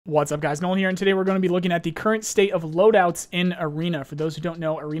What's up, guys? Nolan here, and today we're going to be looking at the current state of loadouts in Arena. For those who don't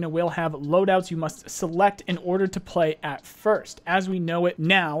know, Arena will have loadouts you must select in order to play at first. As we know it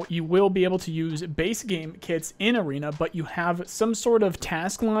now, you will be able to use base game kits in Arena, but you have some sort of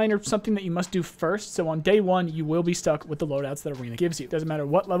task line or something that you must do first. So on day one, you will be stuck with the loadouts that Arena gives you. Doesn't matter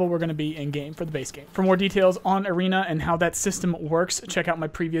what level we're going to be in game for the base game. For more details on Arena and how that system works, check out my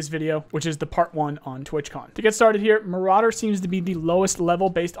previous video, which is the part 1 on TwitchCon. To get started here, Marauder seems to be the lowest level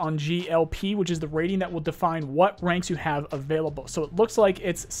based on GLP, which is the rating that will define what ranks you have available. So it looks like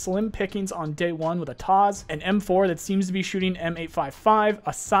it's slim pickings on day 1 with a Taz, an M4 that seems to be shooting M855, a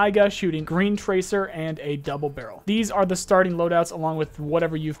Saiga shooting Green Tracer, and a double barrel. These are the starting loadouts along with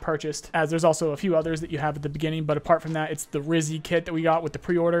whatever you've purchased, as there's also a few others that you have at the beginning, but apart from that, it's the Rizzy kit that we got with the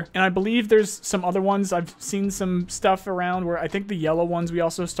pre-order. And I believe there's some other ones. I've seen some stuff around where I think the yellow ones we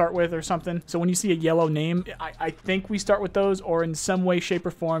also start with or something. So when you see a yellow name, I think we start with those, or in some way, shape, or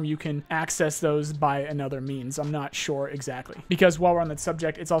form, you can access those by another means. I'm not sure exactly. Because while we're on that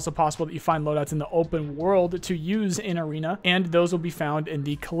subject, it's also possible that you find loadouts in the open world to use in Arena, and those will be found in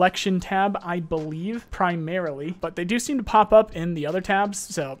the collection tab, I believe, primarily. But they do seem to pop up in the other tabs,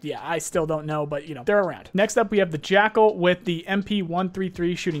 so yeah, I still don't know, but you know, they're around. Next up, we have the Jackal with the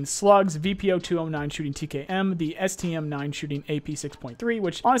MP133 shooting slugs, VPO209 shooting TKM, the STM9 shooting AP6.3,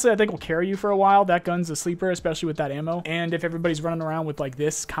 which honestly I think will carry you for a while. That gun's a sleeper, especially with that ammo. And if everybody's running around with like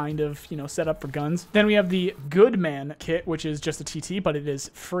this kind of, you know, setup for guns. Then we have the Goodman kit, which is just a TT, but it is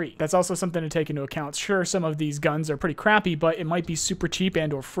free. That's also something to take into account. Sure, some of these guns are pretty crappy, but it might be super cheap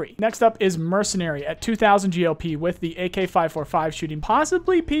and or free. Next up is Mercenary at 2000 GLP with the AK545 shooting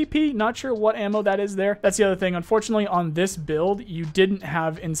possibly PP. Not sure what ammo that is there. That's the other thing. Unfortunately, on this build, you didn't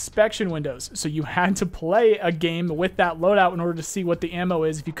have inspection windows, so you had to play a game with that loadout in order to see what the ammo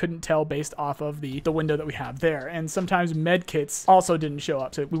is if you couldn't tell based off of the window that we have there. And sometimes med kits also didn't show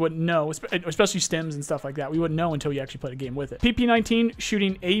up, so we wouldn't know, especially stims and stuff like that. We wouldn't know until you actually played a game with it. PP19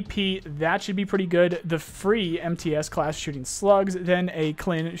 shooting AP, that should be pretty good. The free MTS class shooting slugs, then a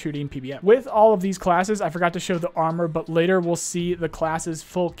Clin shooting PBM. With all of these classes, I forgot to show the armor, but later we'll see the class's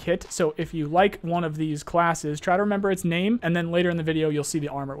full kit. So if you like one of these classes, try to remember its name, and then later in the video, you'll see the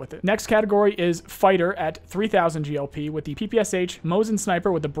armor with it. Next category is Fighter at 3000 GLP with the PPSH Mosin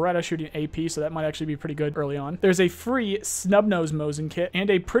Sniper with the Beretta shooting AP, so that might actually be pretty good early on. There's a free Snubnose Mosin kit and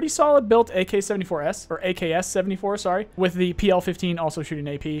a pretty solid built AK-74S, or AKS-74, sorry, with the PL-15 also shooting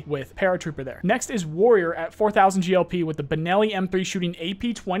AP with Paratrooper there. Next is Warrior at 4000 GLP with the Benelli M3 shooting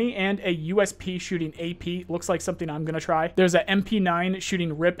AP-20 and a USP shooting AP. Looks like something I'm gonna try. There's a MP9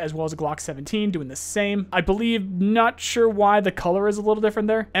 shooting RIP as well as a Glock 17 doing the same. I believe, not sure why the color is a little different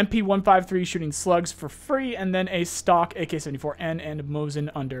there. MP153 shooting slugs for free, and then a stock AK-74N and Mosin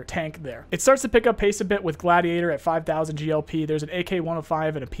under tank there. It starts to pick up pace a bit with Gladiator at 5000 GLP. There's an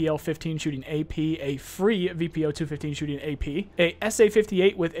AK-105 and a PL-15 shooting AP, a free VPO-215 shooting AP, a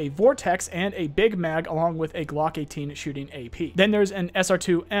SA-58 with a Vortex and a Big Mag along with a Glock 18 shooting AP. Then there's an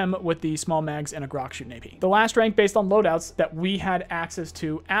SR2M with the small mags and a Grok shooting AP. The last rank based on loadouts that we had access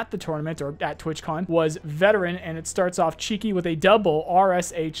to at the tournament or at TwitchCon was Veteran, and it starts off cheeky with a double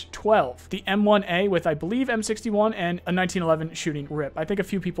RSH-12. The M1A with, I believe, M61 and a 1911 shooting RIP. I think a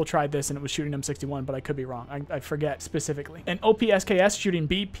few people tried this and it was shooting M61, but I could be wrong. I forget specifically. An OPSKS shooting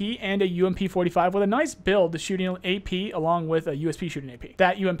BP and a UMP-45 with a nice build shooting AP along with a USP shooting AP.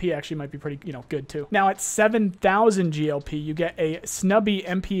 That UMP actually might be pretty, you know, good too. Now at 7000 GLP, you get a Snubby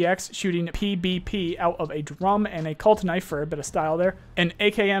MPX shooting PBP out of a drum and a Cult Knife for a bit of style there. An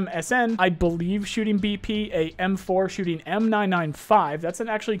AKM SN, I believe, shooting BP, a M4 shooting M995. That's an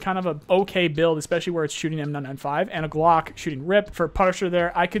actually kind of a okay build, especially where it's shooting M995, and a Glock shooting RIP for Punisher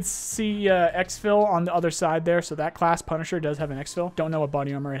there. I could see exfil on the other side there, so that class Punisher does have an exfil. Don't know what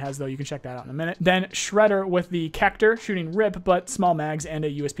body armor it has though. You can check that out in a minute. Then Shredder with the Kector shooting RIP, but small mags and a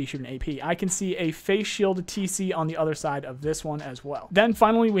USP shooting AP. I can see a face shield TC on the other side of this one as well. Then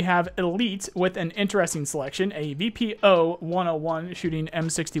finally we have Elite with an interesting selection, a VPO 101 shooting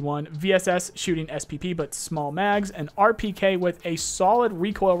M61, VSS shooting SPP but small mags, an RPK with a solid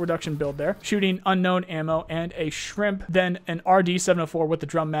recoil reduction build there, shooting unknown ammo, and a Shrimp, then an RD704 with the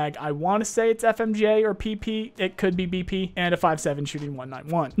drum mag. I want to say it's FMJ or PP, it could be BP, and a 5.7 shooting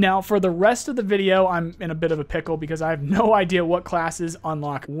 191. Now for the rest of the video, I'm in a bit of a pickle because I have no idea what classes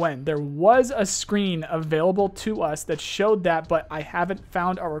unlock when. There was a screen available to us that showed that, but I haven't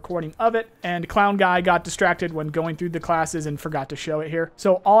found a recording of it, and Clown Guy got distracted when going through the classes and forgot to show it here.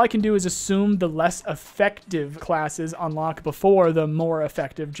 So all I can do is assume the less effective classes unlock before the more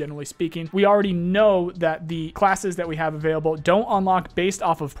effective, generally speaking. We already know that the classes that we have available don't unlock based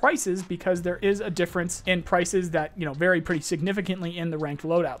off of prices because there is a difference in prices that, you know, vary pretty significantly consistently in the ranked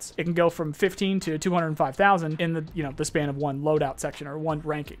loadouts. It can go from 15 to 205,000 in the, you know, the span of one loadout section or one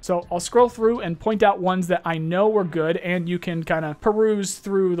ranking. So I'll scroll through and point out ones that I know were good, and you can kind of peruse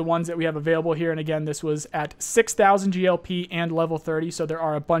through the ones that we have available here. And again, this was at 6,000 GLP and level 30, so there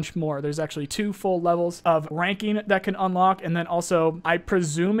are a bunch more. There's actually 2 full levels of ranking that can unlock, and then also I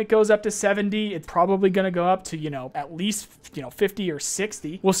presume it goes up to 70. It's probably going to go up to, you know, at least, you know, 50 or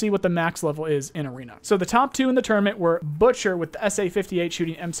 60. We'll see what the max level is in Arena. So the top 2 in the tournament were Butcher with the SA-58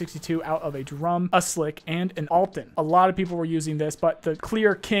 shooting M62 out of a drum, a slick, and an Alton. A lot of people were using this, but the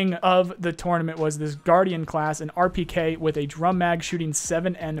clear king of the tournament was this Guardian class, an RPK with a drum mag shooting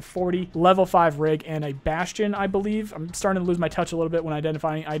 7N40, level 5 rig, and a Bastion, I believe. I'm starting to lose my touch a little bit when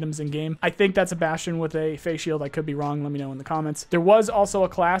identifying items in game. I think that's a Bastion with a face shield. I could be wrong. Let me know in the comments. There was also a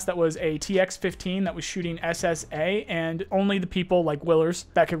class that was a TX-15 that was shooting SSA, and only the people like Willers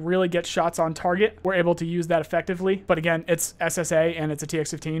that could really get shots on target were able to use that effectively. But again, it's SSA and it's a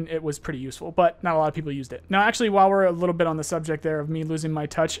TX-15. It was pretty useful, but not a lot of people used it. Now, actually, while we're a little bit on the subject there of me losing my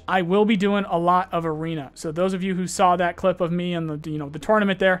touch, I will be doing a lot of Arena. So those of you who saw that clip of me in the, you know, the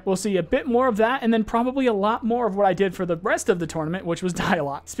tournament there, will see a bit more of that, and then probably a lot more of what I did for the rest of the tournament, which was die a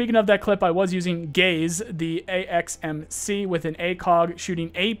lot. Speaking of that clip, I was using Gaze, the AXMC with an ACOG shooting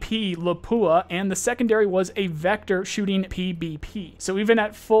AP Lapua, and the secondary was a Vector shooting PBP. So even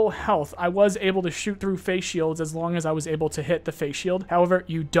at full health, I was able to shoot through face shields as long as I was able to hit the face shield. However,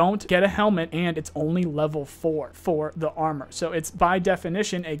 you don't get a helmet, and it's only level 4 for the armor. So it's by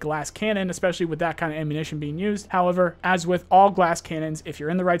definition a glass cannon, especially with that kind of ammunition being used. However, as with all glass cannons, if you're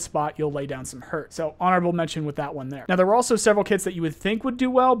in the right spot, you'll lay down some hurt. So honorable mention with that one there. Now, there were also several kits that you would think would do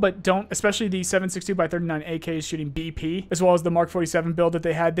well, but don't, especially the 7.62x39 AKs shooting BP, as well as the Mark 47 build that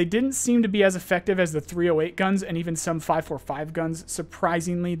they had. They didn't seem to be as effective as the 308 guns and even some 5.45 guns.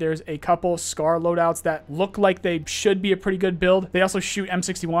 Surprisingly, there's a couple SCAR loadouts that look like they should be a pretty good build. They also shoot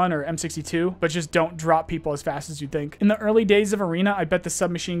M61 or M62, but just don't drop people as fast as you think. In the early days of Arena, I bet the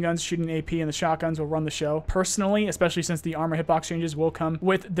submachine guns shooting AP and the shotguns will run the show. Personally, especially since the armor hitbox changes will come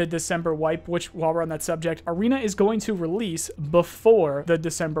with the December wipe, which, while we're on that subject, Arena is going to release before the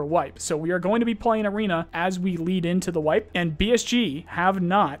December wipe. So we are going to be playing Arena as we lead into the wipe, and BSG have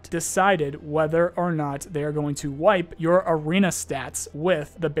not decided whether or not they are going to wipe your Arena stats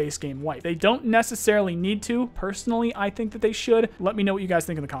with the base game wipe. They don't necessarily need to. Personally, I think that they should. Let me know what you guys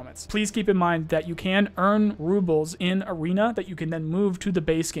think in the comments. Please keep in mind that you can earn rubles in Arena that you can then move to the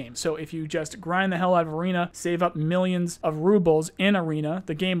base game. So if you just grind the hell out of Arena, save up millions of rubles in Arena,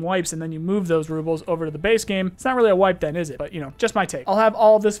 the game wipes, and then you move those rubles over to the base game, it's not really a wipe then, is it? But, you know, just my take. I'll have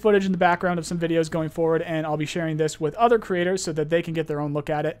all of this footage in the background of some videos going forward, and I'll be sharing this with other creators so that they can get their own look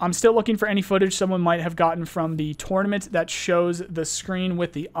at it. I'm still looking for any footage someone might have gotten from the tournament that shows the screen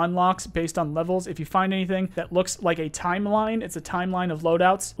with the unlocks based on levels. If you find anything that looks like a timeline, it's a timeline of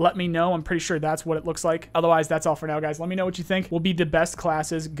loadouts, let me know. I'm pretty sure that's what it looks like. Otherwise, that's all for now, guys. Let me know what you think will be the best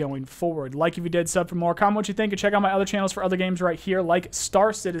classes going forward. Like if you did, sub for more, comment what you think, and check out my other channels for other games right here, like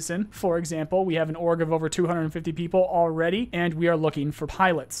Star Citizen, for example. We have an org of over 250 people already, and we are looking for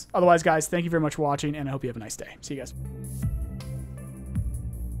pilots. Otherwise, guys, thank you very much for watching, and I hope you have a nice day. See you guys.